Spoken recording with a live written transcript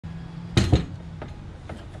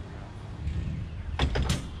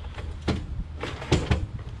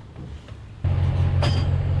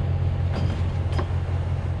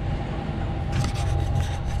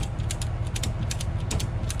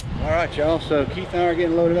Alright y'all, so Keith and I are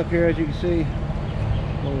getting loaded up here, as you can see.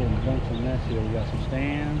 A little bunch of mess here. We got some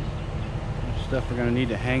stands, some stuff we're gonna need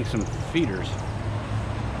to hang some feeders.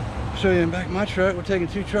 I'll show you in the back of my truck. We're taking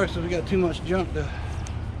 2 trucks, so we got too much junk to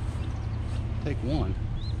take one.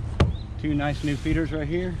 2 nice new feeders right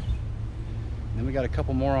here. And then we got a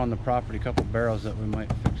couple more on the property, a couple barrels that we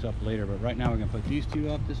might fix up later. But right now we're gonna put these 2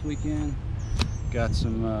 up this weekend. Got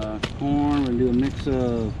some corn. We're gonna do a mix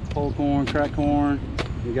of whole corn, cracked corn.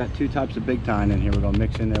 We got 2 types of big tine in here. We're gonna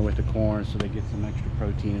mix in there with the corn so they get some extra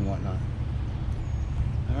protein and whatnot.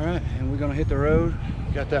 All right, and we're gonna hit the road.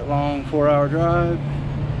 Got that long 4-hour drive,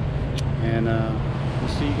 and we'll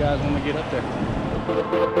see you guys when we get up there.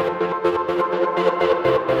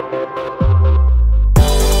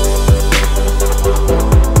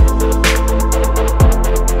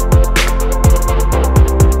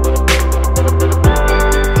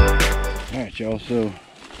 All right, y'all. So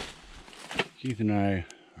Keith and I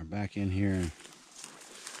are back in here in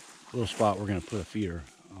a little spot we're going to put a feeder.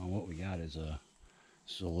 What we got is a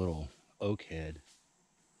little oak head.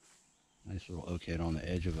 Nice little oak head on the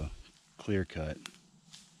edge of a clear cut.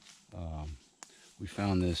 We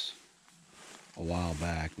found this a while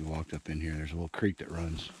back. We walked up in here. There's a little creek that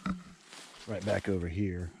runs right back over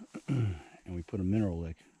here. And we put a mineral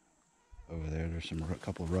lick over there. There's a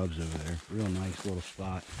couple of rubs over there. Real nice little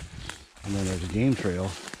spot. And then there's a game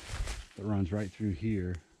trail that runs right through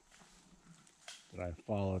here that I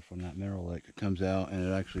followed from that mineral lake. It comes out and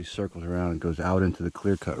it actually circles around and goes out into the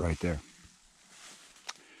clear cut right there.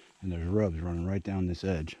 And there's rubs running right down this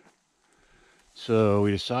edge. So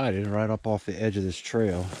we decided right up off the edge of this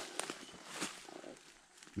trail,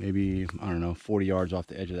 maybe, I don't know, 40 yards off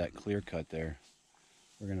the edge of that clear cut there,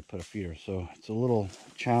 we're going to put a feeder. So it's a little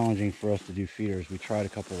challenging for us to do feeders. We tried a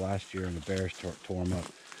couple last year and the bears tore them up.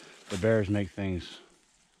 The bears make things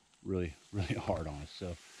really hard on us.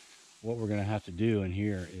 So what we're going to have to do in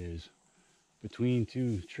here is, between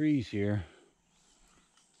 2 trees here,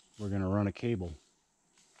 we're going to run a cable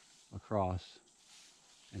across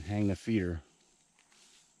and hang the feeder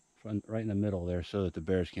right in the middle there so that the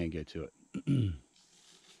bears can't get to it.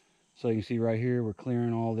 So you can see right here, we're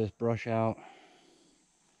clearing all this brush out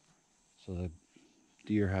so the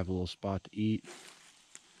deer have a little spot to eat.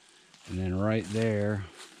 And then right there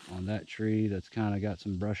on that tree that's kind of got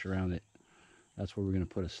some brush around it, that's where we're going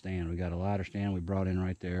to put a stand. We got a ladder stand we brought in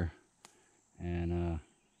right there, and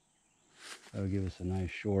that'll give us a nice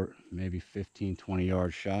short, maybe 15-20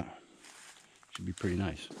 yard shot. Should be pretty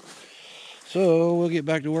nice. So we'll get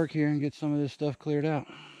back to work here and get some of this stuff cleared out.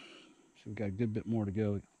 So we've got a good bit more to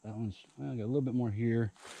go. That one's, well, got a little bit more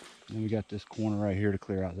here, and then we got this corner right here to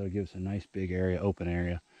clear out. That'll give us a nice big area, open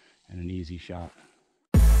area, and an easy shot.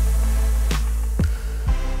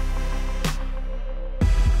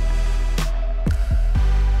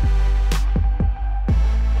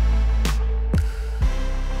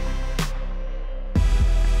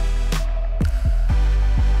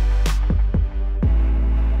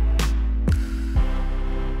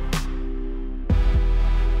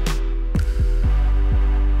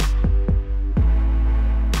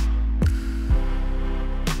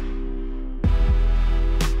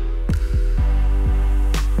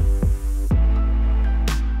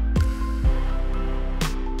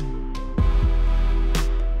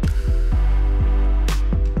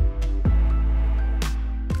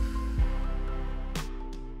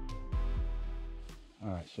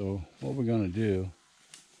 So what we're going to do,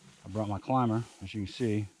 I brought my climber, as you can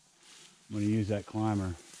see. I'm going to use that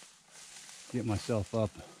climber, get myself up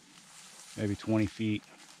maybe 20 feet,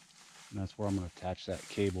 and that's where I'm going to attach that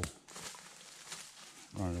cable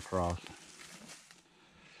running across.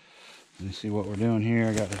 And you see what we're doing here.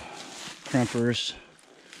 I got the crimpers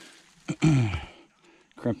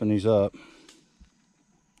crimping these up.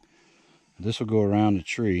 This will go around the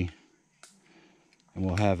tree, and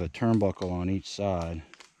we'll have a turnbuckle on each side.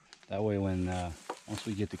 That way when once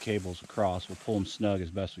we get the cables across, we'll pull them snug as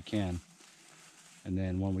best we can. And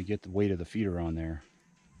then when we get the weight of the feeder on there,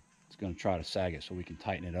 it's going to try to sag it so we can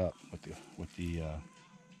tighten it up with the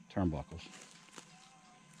turnbuckles.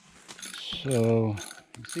 So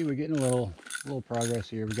you can see we're getting a little progress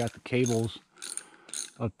here. We got the cables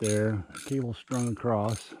up there, cable strung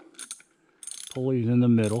across, pulleys in the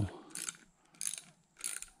middle,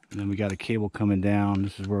 and then we got a cable coming down.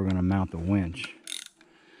 This is where we're going to mount the winch.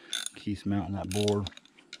 Keith's mounting that board.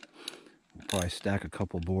 We'll probably stack a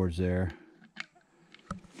couple boards there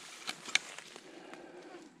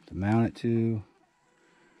to mount it to,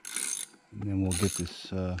 and then we'll get this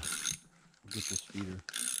feeder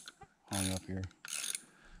hung up here,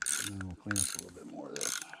 and then we'll clean up a little bit more of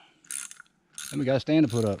this. Then we got a stand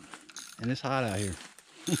to put up, and it's hot out here.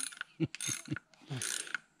 Getting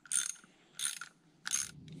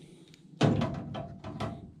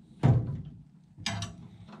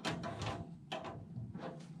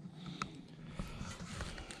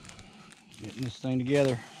this thing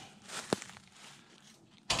together.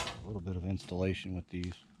 A little bit of installation with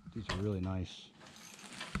these. These are really nice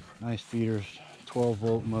feeders.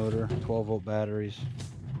 12-volt motor, 12-volt batteries.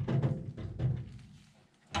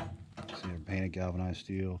 See, they're painted galvanized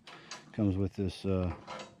steel. Comes with this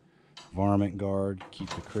varmint guard, keep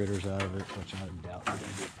the critters out of it, which I doubt there's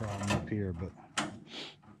gonna be a problem up here, but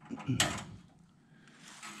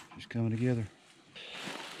just coming together.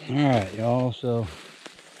 All right, y'all. So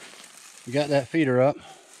we got that feeder up.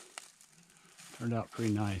 Turned out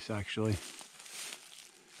pretty nice, actually.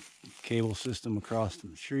 Cable system across the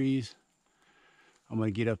trees. I'm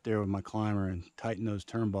gonna get up there with my climber and tighten those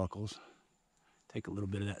turnbuckles. Take a little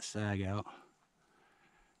bit of that sag out.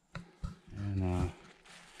 And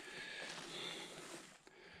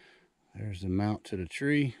there's the mount to the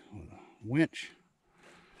tree with a winch.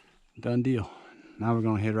 Done deal. Now we're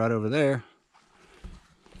gonna head right over there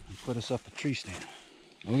and put us up a tree stand.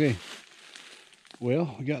 Okay.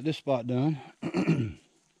 Well, we got this spot done. A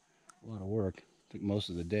lot of work. Took most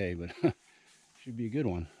of the day, but should be a good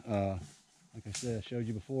one. Like I said, I showed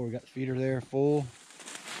you before, we got the feeder there full.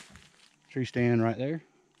 Tree stand right there.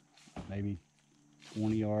 Maybe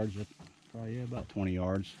 20 yards. Probably, yeah, about 20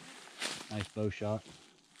 yards. Nice bow shot.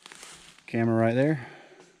 Camera right there.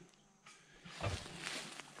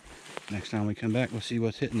 Next time we come back, we'll see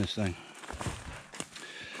what's hitting this thing.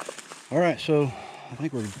 All right, so I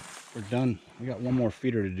think we're done. We got one more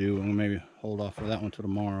feeder to do, and we'll maybe hold off for that one till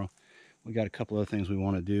tomorrow. We got a couple other things we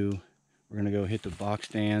want to do. We're gonna go hit the box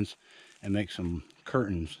stands and make some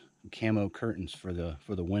curtains, camo curtains for the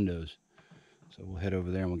windows. So we'll head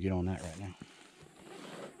over there and we'll get on that right now.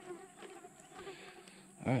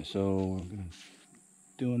 All right, so we're gonna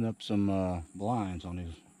doing up some blinds on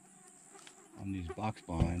these box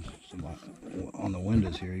blinds. On the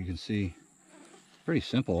windows here, you can see pretty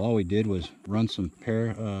simple. All we did was run some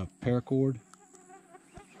paracord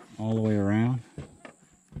all the way around.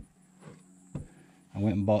 I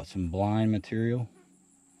went and bought some blind material,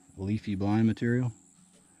 leafy blind material,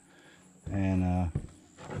 and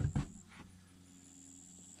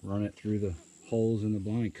run it through the holes in the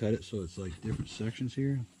blind, cut it so it's like different sections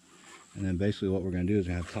here. And then basically what we're going to do is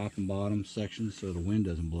we have top and bottom sections so the wind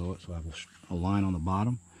doesn't blow it. So I have a line on the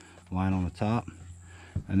bottom, a line on the top,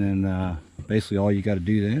 and then basically all you got to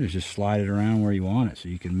do then is just slide it around where you want it. So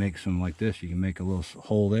you can make some like this. You can make a little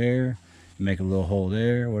hole there, make a little hole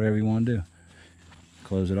there, whatever you want to do.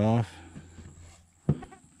 Close it off.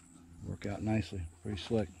 Work out nicely, pretty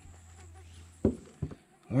slick.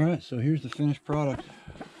 All right, so here's the finished product.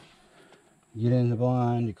 You get in the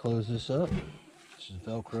blind, you close this up. This is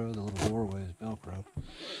Velcro, the little doorway is Velcro.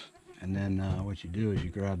 And then what you do is you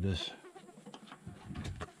grab this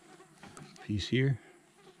piece here,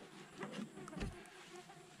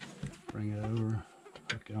 bring it over,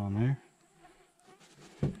 hook it on there.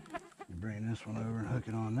 You bring this one over and hook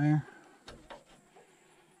it on there.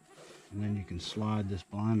 And then you can slide this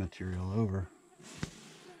blind material over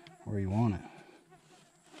where you want it.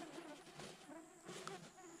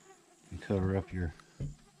 And cover up your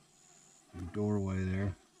doorway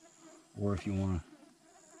there. Or if you want to,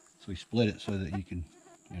 so we split it so that you can,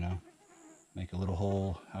 you know, make a little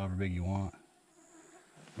hole however big you want.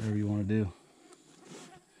 Whatever you want to do.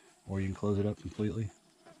 Or you can close it up completely.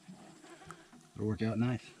 It'll work out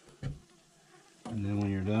nice. And then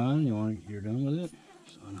when you're done, you're done with it.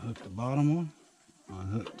 Just unhook the bottom one,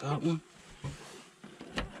 unhook the top one,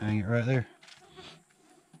 hang it right there.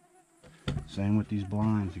 Same with these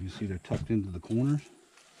blinds. You can see they're tucked into the corners.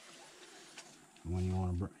 And when you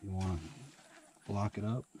want to block it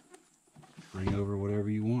up, bring over whatever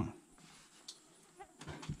you want.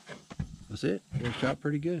 That's it. Works out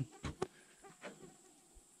pretty good.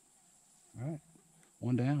 All right,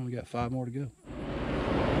 one down. We got 5 more to go.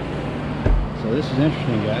 So this is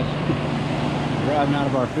interesting, guys. Driving out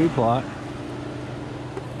of our food plot,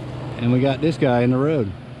 and we got this guy in the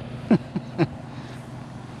road.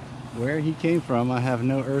 Where he came from, I have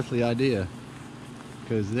no earthly idea,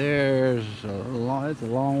 because it's a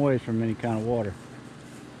long ways from any kind of water.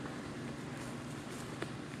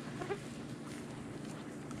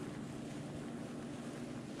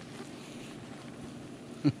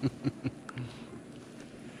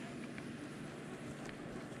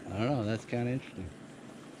 I don't know, that's kind of interesting.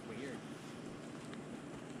 Weird.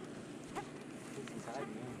 He's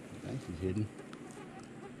hiding. I think he's hidden.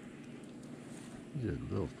 He's a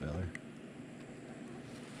little feller.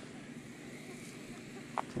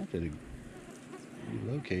 Tempted to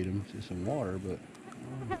relocate him to some water, but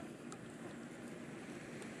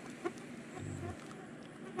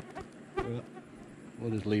well,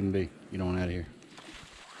 we'll just leave him be. Get on out of here.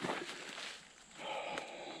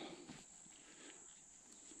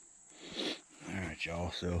 All right,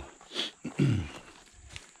 y'all. So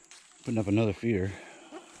putting up another feeder.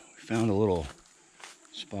 We found a little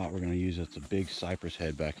spot we're going to use. It's a big cypress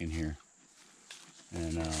head back in here,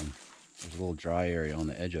 and there's a little dry area on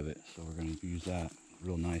the edge of it, so we're going to use that.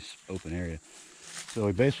 Real nice open area. So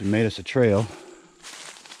we basically made us a trail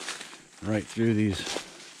right through these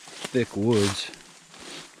thick woods.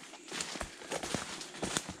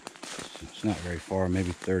 It's not very far, maybe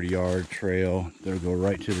 30-yard trail. That'll go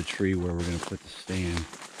right to the tree where we're going to put the stand.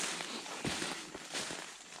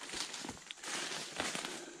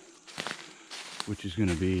 Which is going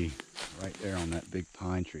to be right there on that big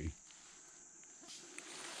pine tree.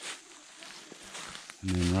 And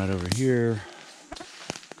then right over here,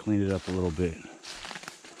 cleaned it up a little bit.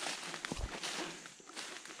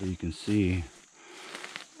 So you can see,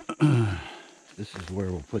 this is where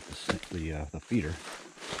we'll put the feeder.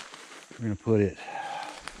 We're going to put it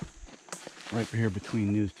right here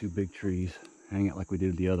between these two big trees. Hang it like we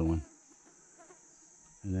did the other one.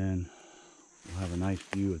 And then we'll have a nice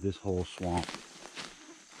view of this whole swamp.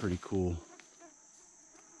 Pretty cool.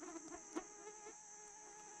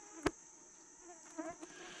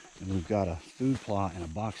 And we've got a food plot and a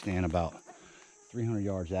box stand about 300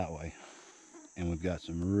 yards that way. And we've got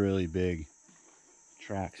some really big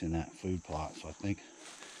tracks in that food plot. So I think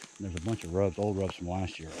there's a bunch of rubs, old rubs from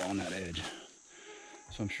last year on that edge.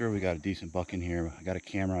 So I'm sure we got a decent buck in here. I got a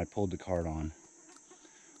camera I pulled the card on.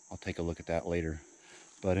 I'll take a look at that later.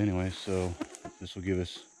 But anyway, so this will give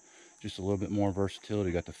us just a little bit more versatility.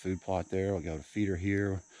 We got the food plot there. We got a feeder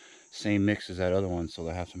here. Same mix as that other one, so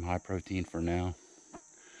they'll have some high protein for now.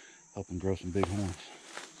 Help them grow some big horns.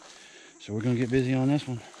 So we're gonna get busy on this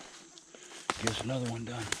one. Get us another one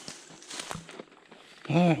done.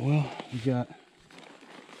 All right, well, we got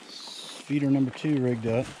feeder number 2 rigged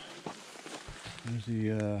up. There's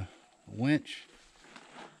the winch.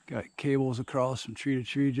 Got cables across from tree to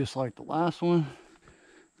tree, just like the last one.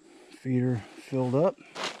 Feeder filled up.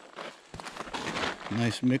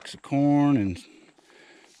 Nice mix of corn and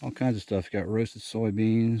all kinds of stuff. Got roasted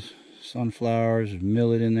soybeans, sunflowers,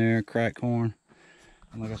 millet in there, cracked corn.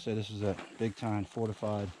 And like I said, this is that big time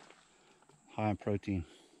fortified, high in protein.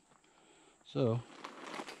 So,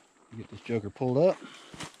 get this joker pulled up.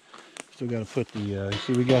 Still got to put the,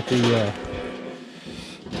 see we got the,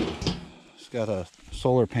 it's got a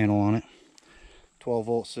solar panel on it. 12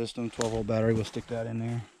 volt system, 12 volt battery. We'll stick that in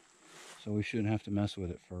there. So we shouldn't have to mess with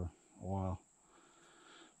it for a while.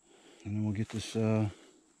 And then we'll get this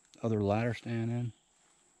other ladder stand in.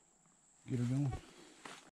 Get her going.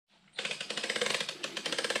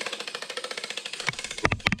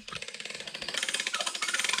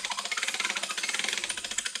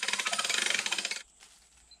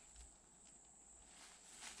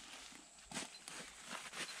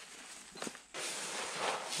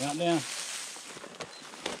 Countdown.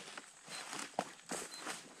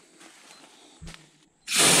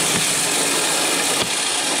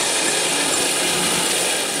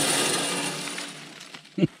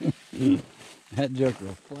 That joker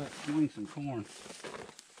will flat swing some corn.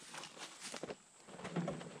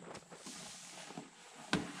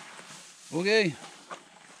 Okay.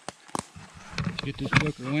 Let's get this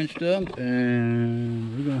joker winched up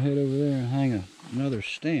and we're gonna head over there and hang another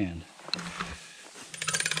stand.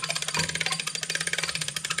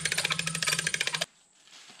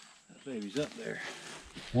 That baby's up there.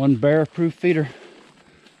 One bear-proof feeder.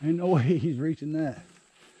 Ain't no way he's reaching that.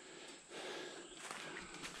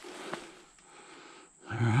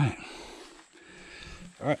 Alright.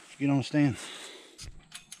 Alright, get on the stand.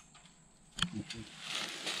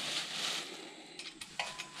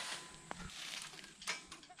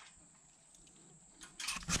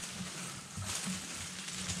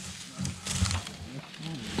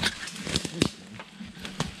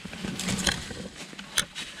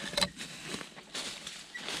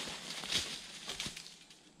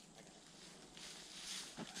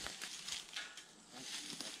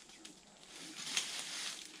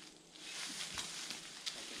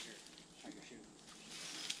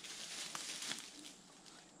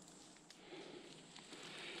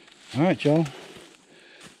 All right, y'all.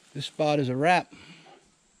 This spot is a wrap.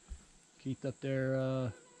 Keith up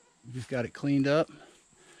there, just got it cleaned up.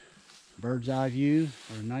 Bird's eye view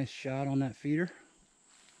for a nice shot on that feeder.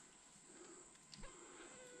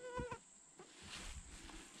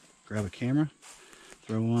 Grab a camera,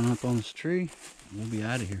 throw one up on this tree, and we'll be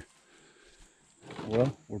out of here.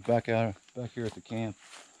 Well, we're back here at the camp.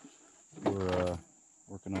 We're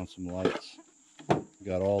working on some lights. We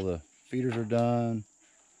got all the feeders are done.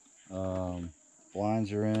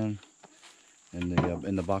 Blinds are in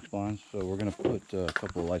the box blinds. So we're gonna put a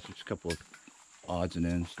couple of lights, just a couple of odds and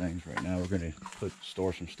ends things right now. We're gonna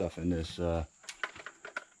store some stuff in this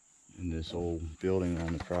old building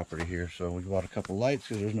on the property here. So we bought a couple lights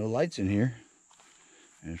because there's no lights in here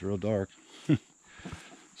and it's real dark.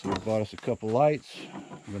 So we bought us a couple lights.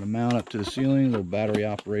 I'm gonna mount up to the ceiling, little battery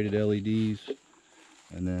operated LEDs,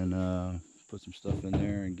 and then put some stuff in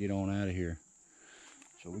there and get on out of here.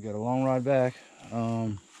 So we got a long ride back.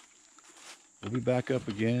 We'll be back up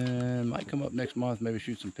again. Might come up next month, maybe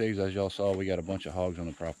shoot some pigs. As y'all saw, we got a bunch of hogs on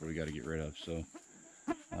the property we got to get rid of. So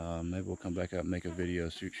maybe we'll come back up and make a video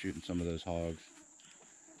shooting some of those hogs.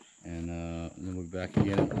 And then we'll be back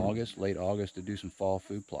again in August, late August, to do some fall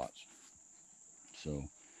food plots. So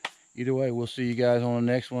either way, we'll see you guys on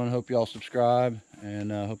the next one. Hope y'all subscribe,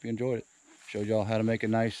 and hope you enjoyed it. Showed y'all how to make a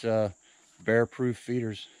nice bear-proof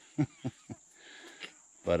feeders.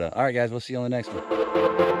 But all right, guys, we'll see you on the next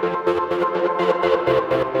one.